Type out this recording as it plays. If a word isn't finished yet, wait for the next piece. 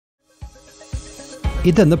I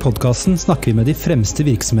denne podcasten snakker vi med de fremste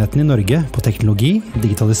virksomhetene I Norge på teknologi,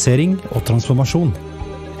 digitalisering og transformasjon.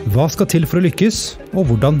 Hva skal til for å lykkes, og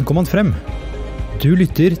hvordan går man frem? Du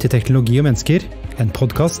lytter til Teknologi og mennesker, en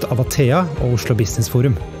podcast av Atea og Oslo Business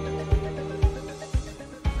Forum.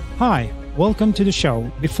 Hi, welcome to the show.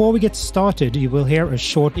 Before we get started, you will hear a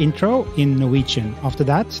short intro in Norwegian. After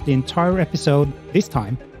that, the entire episode, this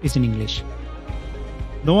time, is in English.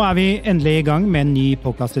 Nå vi endelig I gang med en ny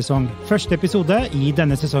podcastsesong. Første episode I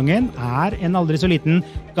denne sesongen en aldri så liten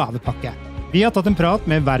gavepakke. Vi har tatt en prat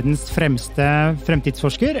med verdens fremste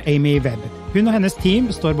fremtidsforsker, Amy Webb. Hun og hennes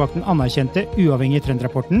team står bak den anerkjente uavhengige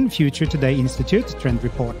trendrapporten Future Today Institute Trend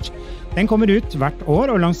Report. Den kommer ut hvert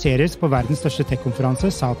år og lanseres på verdens største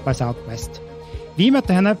tech-konferanse South by Southwest. Vi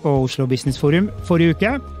møtte henne på Oslo Business Forum forrige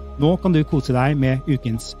uke. Nå kan du kose deg med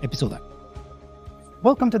ukens episode.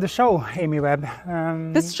 Welcome to the show, Amy Webb.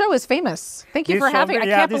 This show is famous. Thank you for having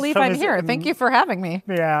me. I can't believe I'm here. Thank you for having me.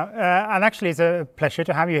 Yeah, and actually it's a pleasure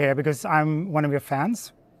to have you here because I'm one of your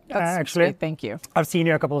fans. That's actually. Sweet. Thank you. I've seen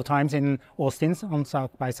you a couple of times in Austin on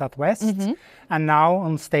South by Southwest and now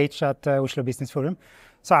on stage at Oslo Business Forum.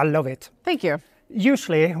 So I love it. Thank you.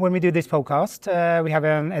 Usually when we do this podcast, we have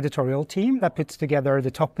an editorial team that puts together the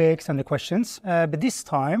topics and the questions. But this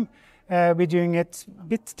time, we're doing it a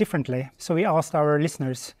bit differently. So we asked our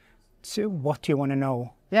listeners to what you want to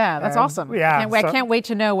know. Yeah, that's awesome. Yeah, I can't wait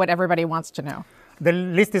to know what everybody wants to know. The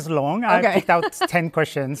list is long. Okay. I picked out 10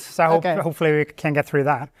 questions, so hopefully we can get through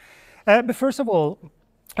that. But first of all,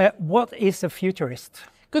 what is a futurist?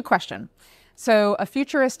 Good question. So a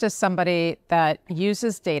futurist is somebody that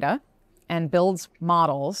uses data and builds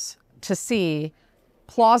models to see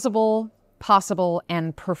plausible, possible,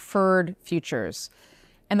 and preferred futures.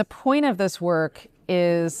 And the point of this work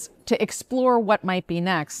is to explore what might be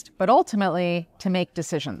next, but ultimately to make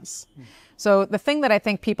decisions. So the thing that I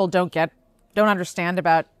think people don't understand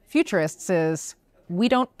about futurists is we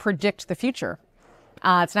don't predict the future.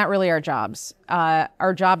 It's not really our jobs.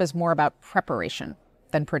 Our job is more about preparation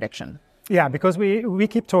than prediction. Yeah, because we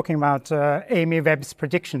keep talking about Amy Webb's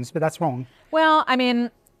predictions, but that's wrong. Well, I mean,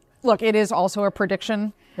 look, it is also a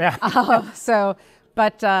prediction. Yeah.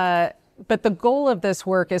 But the goal of this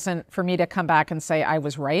work isn't for me to come back and say I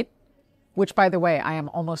was right, which, by the way, I am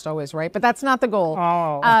almost always right, but that's not the goal.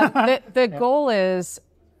 Oh. The goal is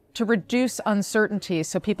to reduce uncertainty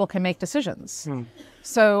so people can make decisions.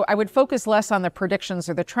 So I would focus less on the predictions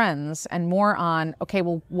or the trends and more on, okay,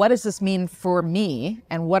 well, what does this mean for me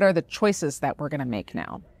and what are the choices that we're going to make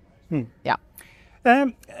now? Yeah.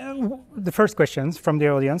 The first questions from the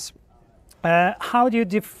audience. How do you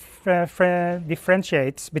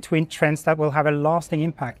differentiate between trends that will have a lasting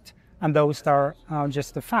impact and those that are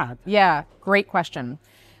just a fad? Yeah, great question.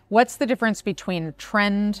 What's the difference between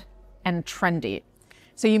trend and trendy?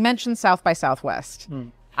 So you mentioned South by Southwest.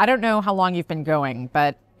 I don't know how long you've been going,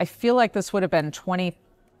 but I feel like this would have been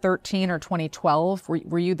 2013 or 2012.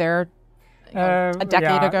 Were you there a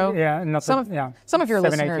decade ago? Yeah, some of your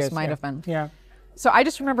listeners might have been. Yeah. So I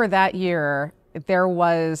just remember that year, there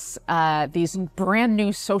was these brand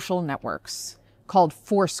new social networks called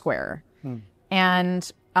Foursquare. And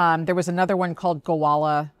there was another one called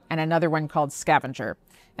Gowalla and another one called Scavenger.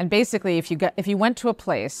 And basically, if you went to a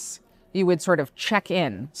place, you would sort of check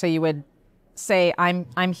in. So you would say,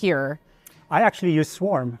 I'm here. I actually use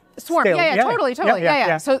Swarm. Swarm, still. Totally.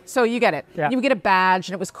 Yeah. So you get it. Yeah. You would get a badge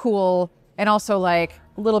and it was cool. And also like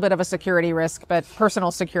a little bit of a security risk, but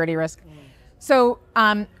personal security risk. So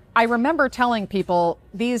I remember telling people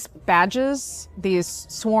these badges, these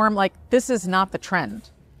Swarm, like this is not the trend.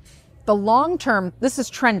 The long-term, this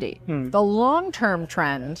is trendy. The long-term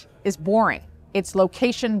trend is boring. It's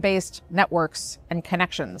location-based networks and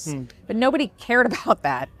connections, but nobody cared about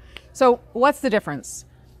that. So what's the difference?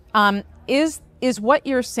 Is what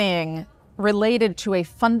you're saying related to a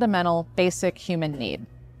fundamental basic human need?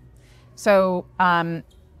 So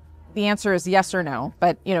the answer is yes or no,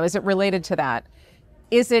 but is it related to that?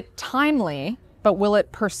 Is it timely, but will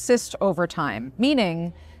it persist over time?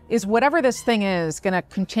 Meaning, is whatever this thing is going to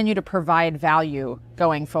continue to provide value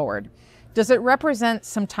going forward? Does it represent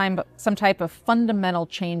some type of fundamental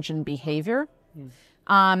change in behavior?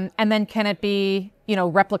 And then can it be,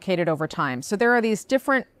 replicated over time? So there are these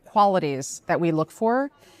different qualities that we look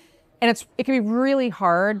for. And it can be really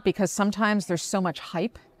hard because sometimes there's so much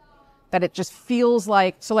hype that it just feels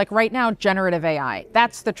like, so like right now, generative AI,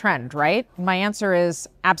 that's the trend, right? My answer is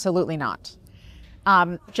absolutely not.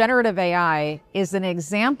 Generative AI is an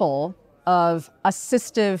example of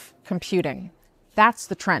assistive computing. That's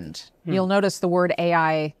the trend. You'll notice the word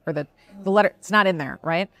AI or the letter, it's not in there,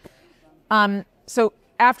 right? So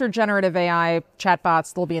after generative AI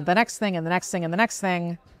chatbots, there'll be the next thing and the next thing and the next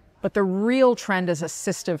thing. But the real trend is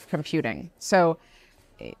assistive computing. So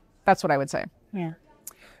that's what I would say. Yeah.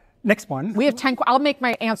 Next one. We have 10. I'll make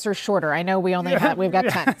my answer shorter. I know we've got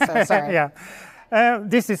 10, so sorry. Yeah.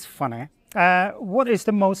 This is funny. What is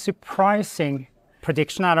the most surprising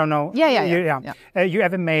prediction? I don't know. You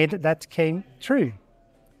ever made that came true?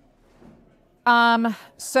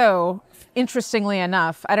 So interestingly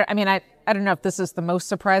enough, I don't know if this is the most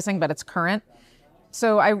surprising, but it's current.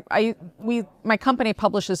 So my company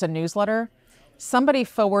publishes a newsletter. Somebody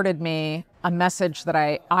forwarded me a message that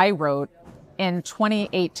I wrote in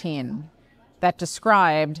 2018 that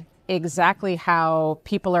described exactly how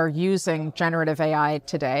people are using generative AI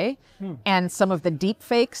today and some of the deep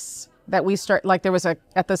fakes that we start, like there was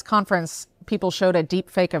at this conference, people showed a deep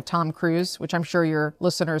fake of Tom Cruise, which I'm sure your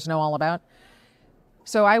listeners know all about.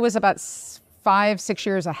 So I was about 5-6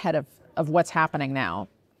 years ahead of what's happening now.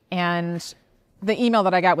 And the email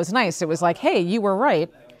that I got was nice. It was like, hey, you were right.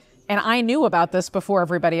 And I knew about this before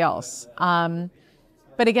everybody else.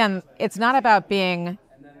 But again, it's not about being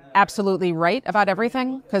absolutely right about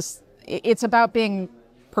everything, because it's about being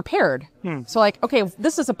prepared. So like, okay, if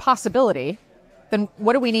this is a possibility, then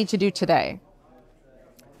what do we need to do today?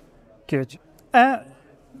 Good.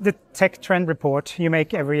 The tech trend report you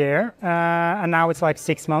make every year, and now it's like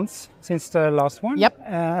 6 months since the last one. Yep.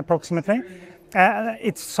 Approximately.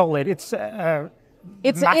 It's solid. It's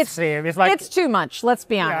massive. It's too much. Let's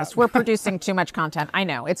be honest. We're producing too much content. I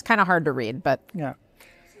know it's kind of hard to read, but yeah.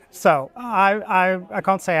 So I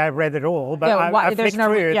can't say I read it all, but I flicked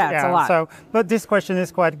through it. Yeah, it's a lot. So, but this question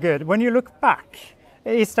is quite good. When you look back,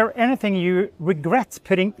 is there anything you regret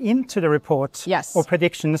putting into the report? Yes. Or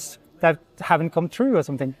predictions that haven't come true or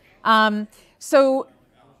something? So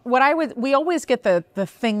we always get the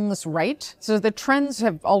things right. So the trends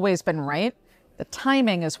have always been right. The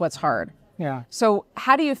timing is what's hard. Yeah. So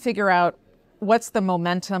how do you figure out what's the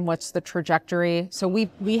momentum, what's the trajectory? So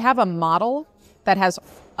we have a model that has,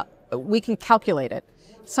 we can calculate it.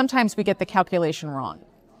 Sometimes we get the calculation wrong.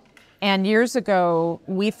 And years ago,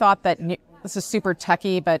 we thought that, this is super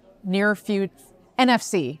techie, but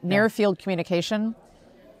NFC, near field communication,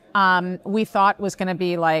 we thought was going to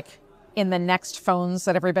be like in the next phones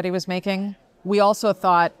that everybody was making. We also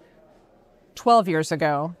thought 12 years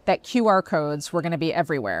ago that QR codes were going to be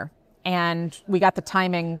everywhere. And we got the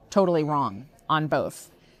timing totally wrong on both.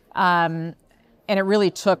 And it really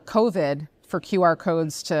took COVID for QR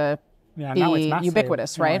codes to be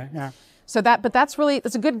ubiquitous, right? Yeah. So that's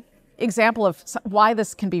a good example of why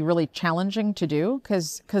this can be really challenging to do,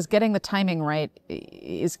 because getting the timing right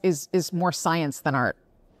is more science than art.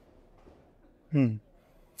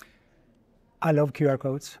 I love QR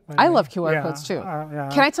codes. I love QR codes too.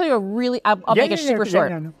 Can I tell you I'll make it super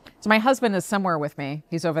short. So my husband is somewhere with me.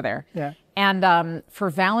 He's over there. Yeah. And for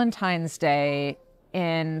Valentine's Day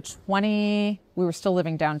in we were still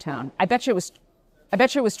living downtown. I bet you it was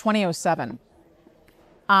 2007.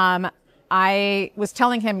 I was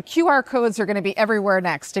telling him QR codes are going to be everywhere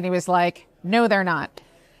next. And he was like, no, they're not.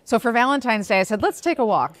 So for Valentine's Day, I said, let's take a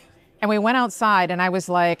walk. And we went outside and I was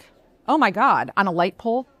like, oh my God, on a light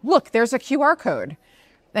pole, look, there's a QR code.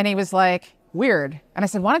 Then he was like, weird. And I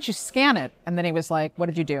said, why don't you scan it? And then he was like, what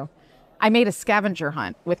did you do? I made a scavenger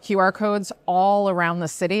hunt with QR codes all around the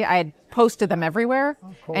city. I had posted them everywhere.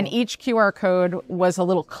 Oh, cool. And each QR code was a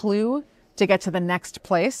little clue to get to the next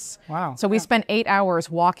place. Wow. So we spent 8 hours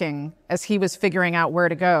walking as he was figuring out where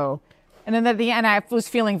to go. And then at the end, I was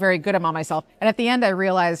feeling very good about myself. And at the end, I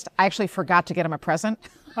realized I actually forgot to get him a present.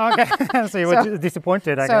 Okay, so you were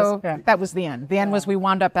disappointed, I guess. So that was the end. The end was we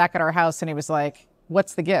wound up back at our house and he was like,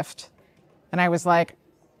 what's the gift? And I was like,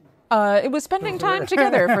 it was spending time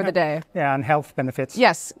together for the day. Yeah, and health benefits.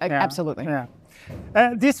 Yes, absolutely. Yeah.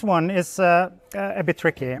 This one is a bit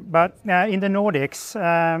tricky, but in the Nordics,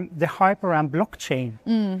 the hype around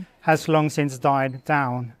blockchain has long since died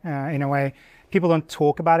down in a way. People don't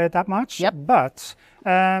talk about it that much, but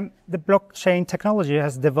the blockchain technology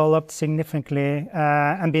has developed significantly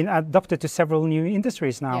and been adopted to several new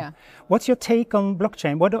industries now. Yeah. What's your take on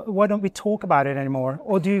blockchain? Why don't we talk about it anymore,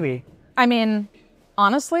 or do we? I mean,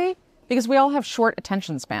 honestly, because we all have short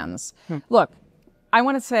attention spans. Look, I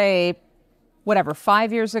want to say,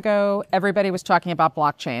 5 years ago, everybody was talking about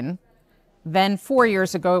blockchain. Then 4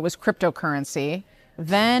 years ago, it was cryptocurrency.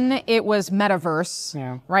 Then it was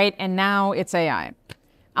metaverse, right? And now it's AI.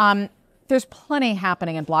 There's plenty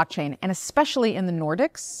happening in blockchain, and especially in the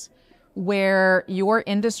Nordics, where your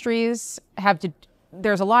industries have to,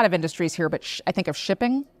 there's a lot of industries here, but I think of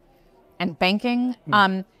shipping and banking.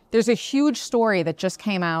 There's a huge story that just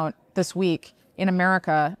came out this week in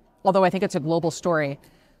America, although I think it's a global story,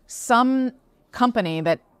 some company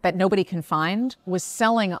that nobody can find was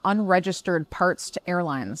selling unregistered parts to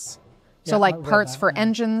airlines. So like parts for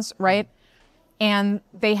engines, right? And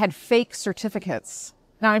they had fake certificates.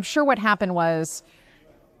 Now, I'm sure what happened was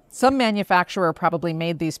some manufacturer probably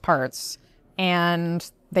made these parts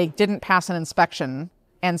and they didn't pass an inspection,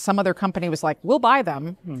 and some other company was like, we'll buy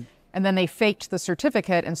them. And then they faked the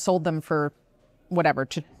certificate and sold them for whatever,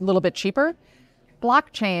 a little bit cheaper.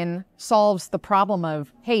 Blockchain solves the problem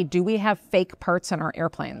of, hey, do we have fake parts in our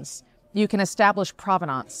airplanes? You can establish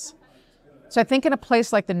provenance. So I think in a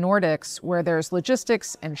place like the Nordics, where there's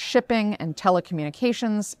logistics and shipping and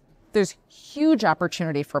telecommunications, there's huge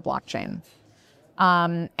opportunity for blockchain.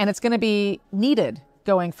 And it's going to be needed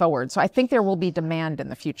going forward. So I think there will be demand in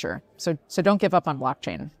the future. So don't give up on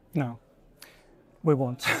blockchain. No, we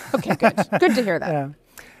won't. Okay, good. Good to hear that.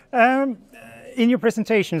 Yeah. In your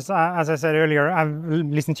presentations, as I said earlier, I've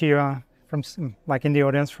listened to you from like in the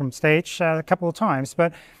audience from stage a couple of times,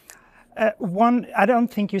 but one, I don't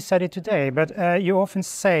think you said it today, but you often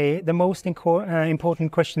say the most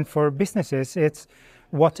important question for businesses, it's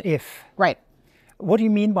what if? Right. What do you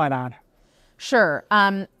mean by that? Sure.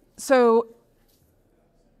 So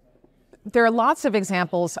there are lots of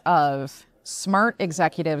examples of smart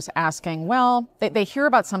executives asking, well, they hear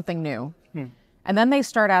about something new, and then they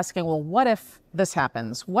start asking, well, what if this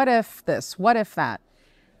happens? What if this? What if that?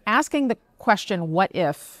 Asking the question, what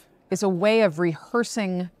if, is a way of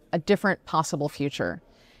rehearsing a different possible future.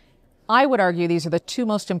 I would argue these are the two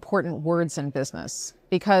most important words in business,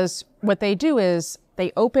 because what they do is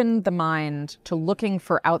they open the mind to looking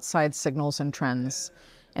for outside signals and trends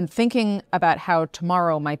and thinking about how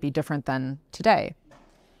tomorrow might be different than today.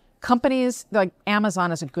 Companies like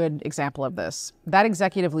Amazon is a good example of this. That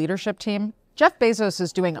executive leadership team, Jeff Bezos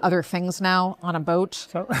is doing other things now on a boat,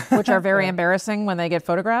 which are very embarrassing when they get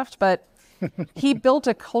photographed, but he built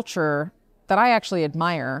a culture that I actually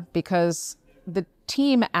admire, because the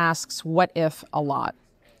team asks what if a lot.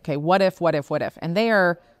 Okay, what if, what if, what if? And they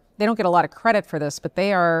don't get a lot of credit for this, but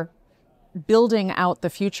they are building out the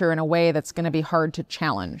future in a way that's going to be hard to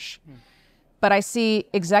challenge. But I see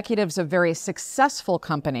executives of very successful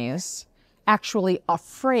companies actually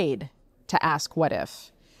afraid to ask what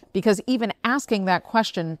if, because even asking that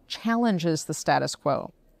question challenges the status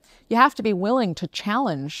quo. You have to be willing to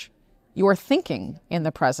challenge your thinking in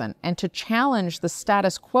the present and to challenge the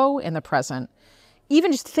status quo in the present,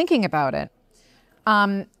 even just thinking about it,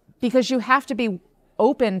 because you have to be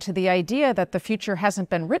open to the idea that the future hasn't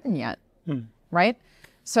been written yet, right?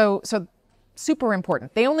 So super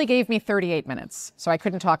important. They only gave me 38 minutes, so I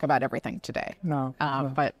couldn't talk about everything today. No,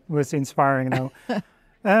 but it was inspiring though.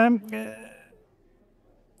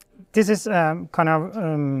 This is kind of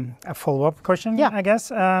a follow-up question, yeah. I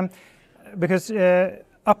guess, because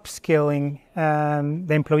upskilling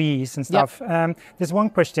the employees and stuff. Yep. There's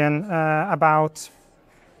one question about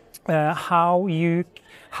how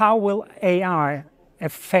will AI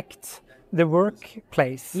affect the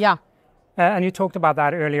workplace? Yeah. And you talked about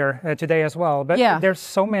that earlier today as well. But yeah. There's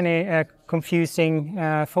so many confusing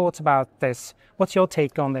thoughts about this. What's your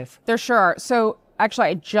take on this? There sure are. So actually,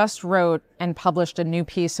 I just wrote and published a new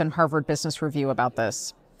piece in Harvard Business Review about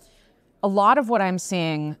this. A lot of what I'm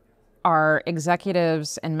seeing are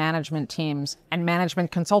executives and management teams and management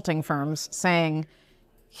consulting firms saying,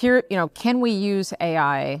 here, can we use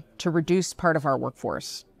AI to reduce part of our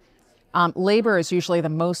workforce? Labor is usually the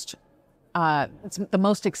most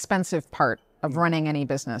expensive part of running any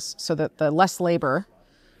business, so that the less labor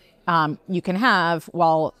you can have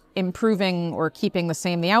while improving or keeping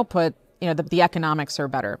the output, the economics are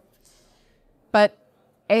better. But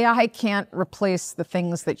AI can't replace the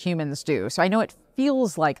things that humans do. So I know it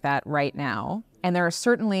feels like that right now, and there are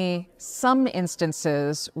certainly some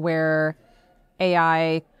instances where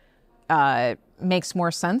AI makes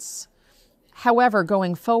more sense. However,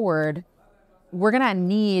 going forward, we're going to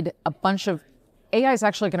need a bunch of... AI is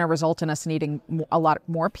actually going to result in us needing a lot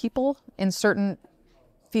more people in certain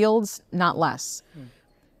fields, not less.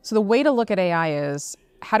 So the way to look at AI is,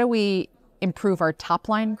 how do we improve our top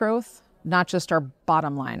line growth, not just our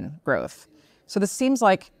bottom line growth? So this seems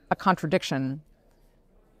like a contradiction,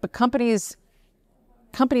 but companies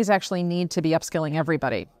actually need to be upskilling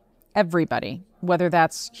everybody, whether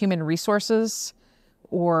that's human resources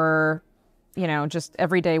or, just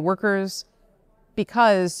everyday workers,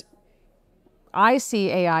 because I see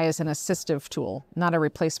AI as an assistive tool, not a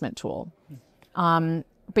replacement tool.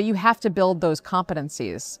 But you have to build those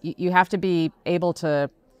competencies. You have to be able to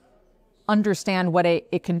understand what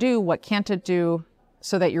it can do, what can't it do,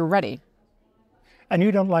 so that you're ready. And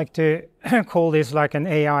you don't like to call this like an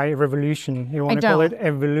AI revolution. You want to call it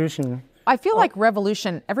evolution. I feel like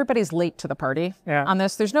revolution, everybody's late to the party on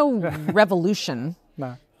this. There's no revolution.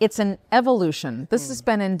 No. It's an evolution. This has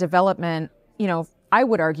been in development, you know, I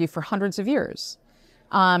would argue for hundreds of years.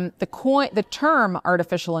 The term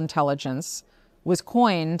artificial intelligence was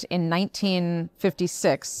coined in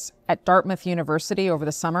 1956 at Dartmouth University over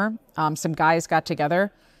the summer. Some guys got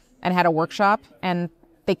together and had a workshop, and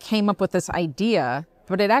they came up with this idea,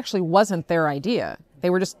 but it actually wasn't their idea. They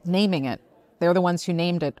were just naming it. They're the ones who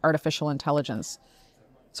named it artificial intelligence.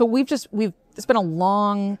 So it's been a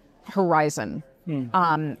long horizon.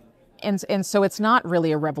 And so it's not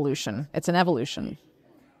really a revolution, it's an evolution.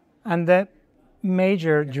 And the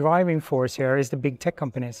major driving force here is the big tech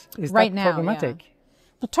companies. Is right that now, problematic? Yeah.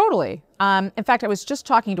 Well, totally. In fact, I was just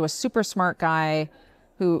talking to a super smart guy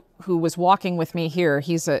who was walking with me here.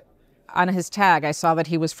 On his tag, I saw that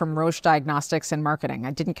he was from Roche Diagnostics and Marketing.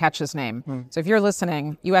 I didn't catch his name. So if you're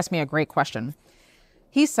listening, you asked me a great question.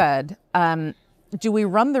 He said, do we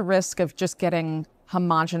run the risk of just getting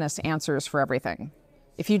homogenous answers for everything?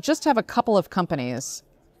 If you just have a couple of companies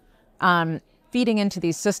feeding into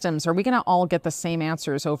these systems, are we going to all get the same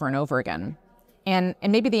answers over and over again? And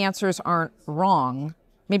maybe the answers aren't wrong.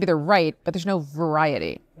 Maybe they're right, but there's no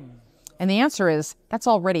variety. And the answer is that's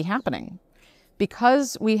already happening.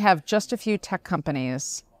 Because we have just a few tech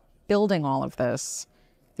companies building all of this,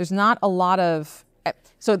 there's not a lot of,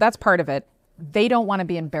 so that's part of it. They don't want to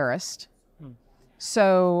be embarrassed.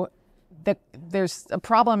 So there's a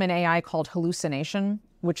problem in AI called hallucination,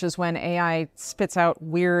 which is when AI spits out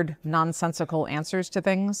weird, nonsensical answers to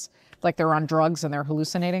things, like they're on drugs and they're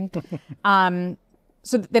hallucinating.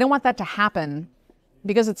 So they don't want that to happen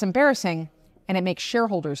because it's embarrassing and it makes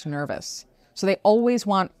shareholders nervous. So they always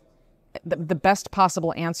want the best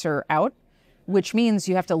possible answer out, which means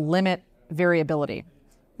you have to limit variability,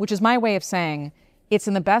 which is my way of saying it's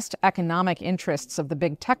in the best economic interests of the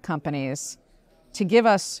big tech companies to give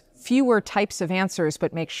us fewer types of answers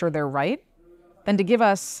but make sure they're right than to give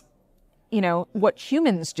us, you know, what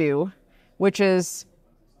humans do, which is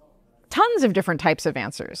tons of different types of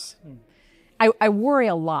answers. I worry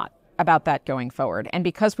a lot about that going forward. And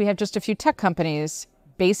because we have just a few tech companies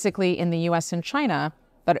basically in the US and China,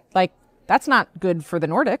 but like that's not good for the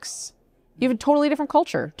Nordics. You have a totally different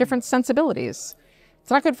culture, different sensibilities. It's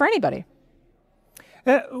not good for anybody.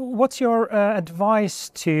 What's your advice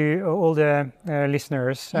to all the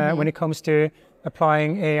listeners when it comes to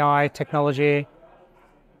applying AI technology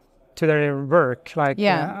to their work? Like,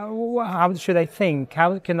 how should they think?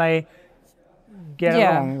 How can they get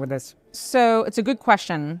along with this? So it's a good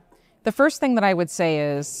question. The first thing that I would say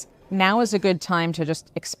is now is a good time to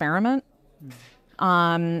just experiment.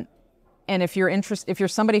 And if you're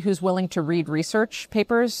somebody who's willing to read research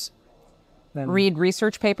papers, read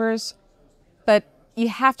research papers. But you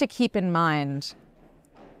have to keep in mind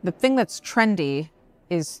the thing that's trendy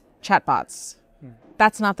is chatbots.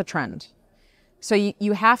 That's not the trend. So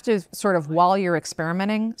you have to sort of, while you're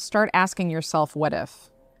experimenting, start asking yourself, what if?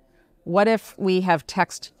 What if we have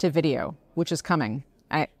text to video, which is coming,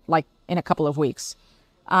 like in a couple of weeks?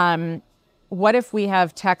 What if we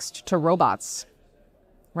have text to robots,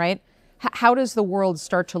 right? How does the world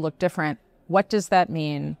start to look different? What does that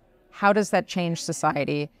mean? How does that change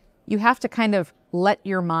society? You have to kind of let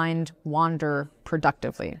your mind wander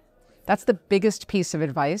productively. That's the biggest piece of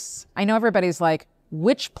advice. I know everybody's like,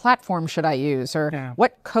 which platform should I use? Or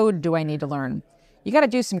what code do I need to learn? You got to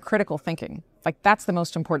do some critical thinking. Like that's the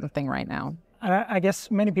most important thing right now. I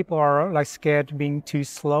guess many people are like scared of being too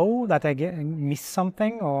slow, that they miss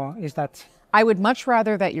something, or is that? I would much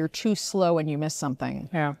rather that you're too slow and you miss something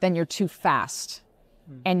than you're too fast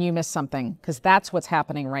and you miss something, because that's what's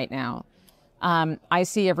happening right now. I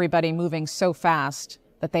see everybody moving so fast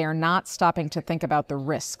that they are not stopping to think about the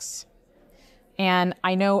risks. And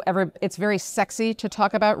I know it's very sexy to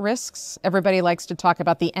talk about risks. Everybody likes to talk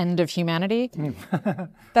about the end of humanity.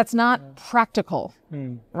 That's not practical,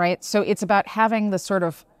 right? So it's about having the sort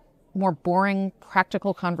of more boring,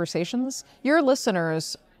 practical conversations. Your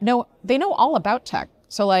listeners know all about tech.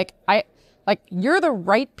 So you're the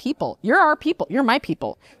right people. You're our people. You're my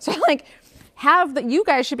people. So you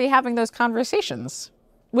guys should be having those conversations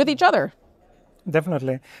with each other.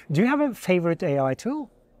 Definitely. Do you have a favorite AI tool?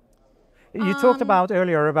 You talked about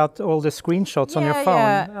earlier about all the screenshots on your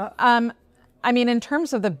phone. I mean, in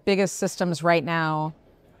terms of the biggest systems right now,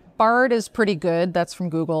 Bard is pretty good. That's from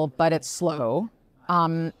Google, but it's slow.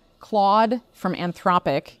 Claude from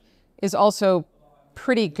Anthropic is also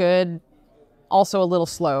pretty good, also a little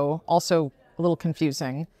slow, also a little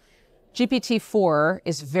confusing. GPT-4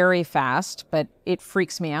 is very fast, but it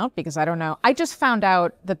freaks me out because I don't know. I just found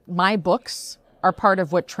out that my books are part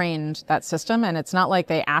of what trained that system, and it's not like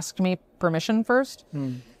they asked me permission first.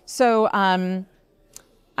 So I'm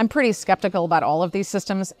pretty skeptical about all of these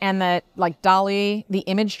systems, and that like DALL-E, the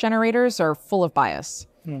image generators are full of bias.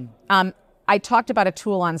 I talked about a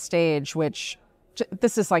tool on stage, which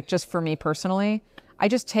this is like just for me personally. I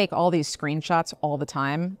just take all these screenshots all the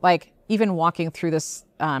time. Like even walking through this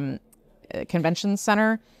convention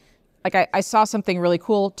center, like I saw something really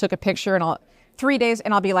cool, took a picture, and 3 days,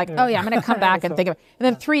 and I'll be like, oh yeah, I'm going to come back and think of it. And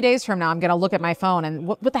then 3 days from now, I'm going to look at my phone and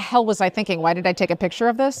what the hell was I thinking? Why did I take a picture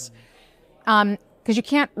of this? Because you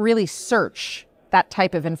can't really search that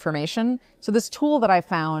type of information. So this tool that I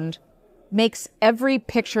found makes every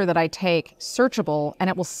picture that I take searchable, and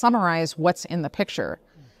it will summarize what's in the picture.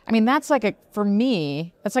 I mean, that's like for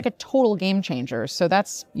me, that's like a total game changer. So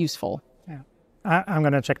that's useful. Yeah, I'm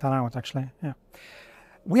going to check that out actually. Yeah.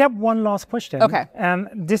 We have one last question. Okay. And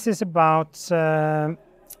this is about,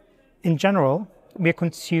 in general, we're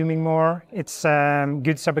consuming more. It's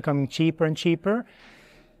goods are becoming cheaper and cheaper.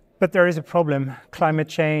 But there is a problem, climate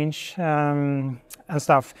change and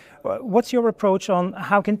stuff. What's your approach on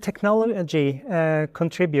how can technology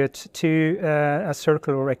contribute to a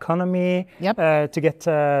circular economy, to get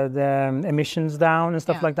the emissions down and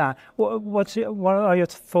stuff like that? What are your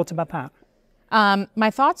thoughts about that?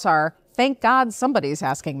 My thoughts are, thank God somebody's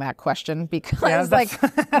asking that question, because like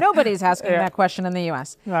nobody's asking that question in the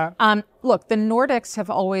US. Yeah. Look, the Nordics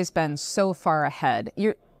have always been so far ahead.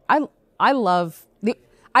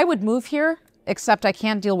 I would move here, except I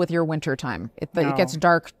can't deal with your winter time. It gets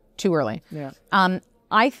dark too early. Yeah.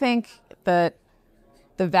 I think that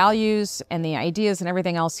the values and the ideas and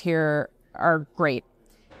everything else here are great.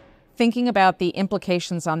 Thinking about the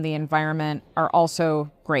implications on the environment are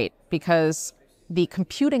also great, because the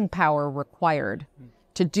computing power required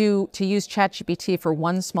to use ChatGPT for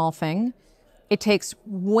one small thing, it takes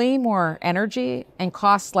way more energy and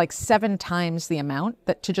costs like 7 times the amount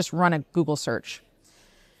to just run a Google search.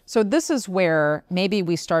 So this is where maybe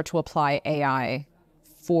we start to apply AI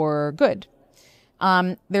for good.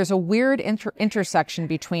 There's a weird intersection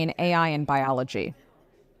between AI and biology.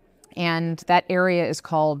 And that area is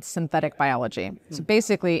called synthetic biology. So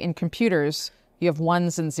basically in computers, you have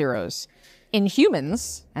ones and zeros. In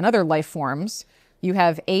humans and other life forms, you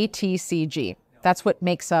have A, T, C, G. That's what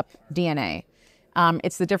makes up DNA.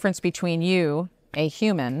 It's the difference between you, a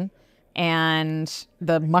human, and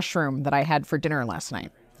the mushroom that I had for dinner last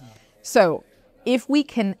night. So if we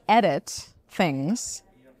can edit things,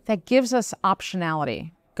 that gives us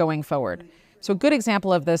optionality going forward. So a good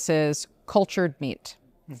example of this is cultured meat.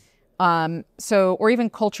 Or even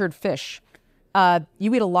cultured fish.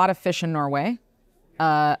 You eat a lot of fish in Norway.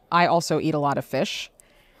 I also eat a lot of fish.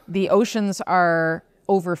 The oceans are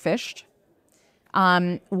overfished.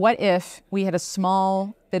 What if we had a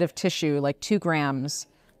small bit of tissue, like 2 grams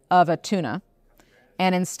of a tuna,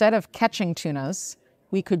 and instead of catching tunas,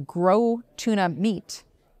 we could grow tuna meat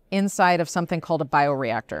inside of something called a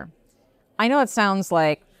bioreactor? I know it sounds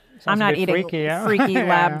like I'm not eating freaky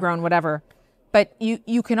lab-grown whatever, but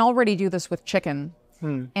you can already do this with chicken.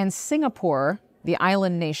 And Singapore, the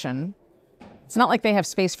island nation, it's not like they have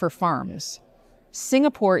space for farms.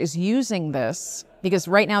 Singapore is using this because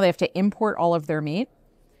right now they have to import all of their meat.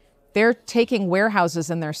 They're taking warehouses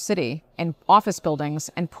in their city and office buildings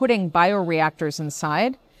and putting bioreactors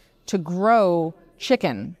inside to grow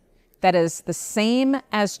chicken that is the same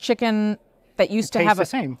as chicken that used to have the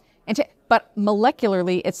same. But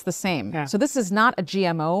molecularly, it's the same. Yeah. So this is not a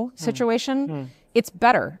GMO situation. It's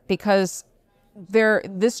better because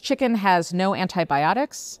this chicken has no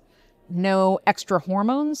antibiotics, no extra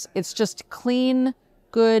hormones. It's just clean,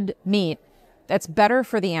 good meat that's better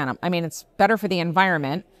for the animal. I mean, it's better for the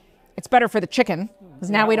environment. It's better for the chicken because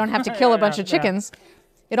now we don't have to kill a bunch of chickens.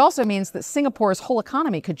 It also means that Singapore's whole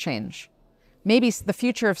economy could change. Maybe the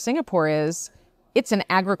future of Singapore is it's an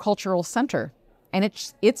agricultural center, and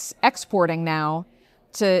it's exporting now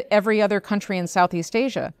to every other country in Southeast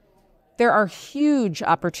Asia. There are huge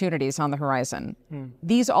opportunities on the horizon.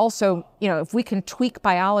 These also, if we can tweak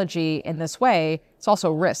biology in this way, it's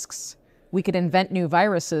also risks. We could invent new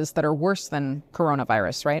viruses that are worse than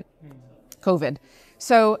coronavirus, right? COVID.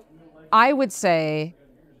 So I would say,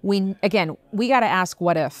 we got to ask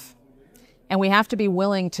what if, and we have to be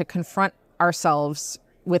willing to confront ourselves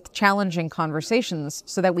with challenging conversations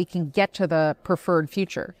so that we can get to the preferred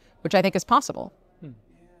future, which I think is possible.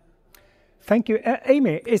 Thank you.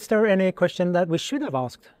 Amy, is there any question that we should have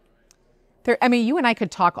asked? I mean, you and I could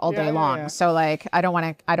talk all day long. So like, I don't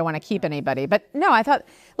want to keep anybody, but no, I thought,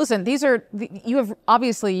 listen,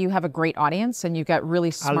 you have a great audience and you've got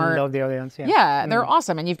really smart. I love the audience. Yeah, they're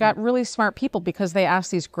awesome. And you've got really smart people because they ask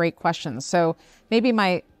these great questions. So maybe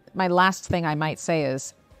my last thing I might say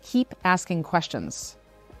is keep asking questions.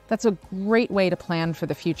 That's a great way to plan for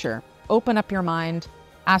the future. Open up your mind,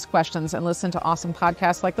 ask questions, and listen to awesome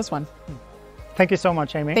podcasts like this one. Thank you so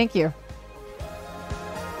much, Amy. Thank you.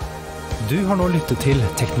 Du har nå lyttet til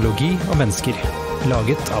Teknologi og mennesker,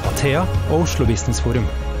 laget av Atea og Oslo Business Forum.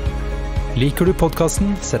 Liker du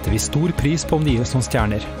podcasten, setter vi stor pris på om du gir oss noen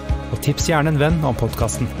stjerner, og tips gjerne en venn om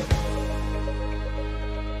podcasten.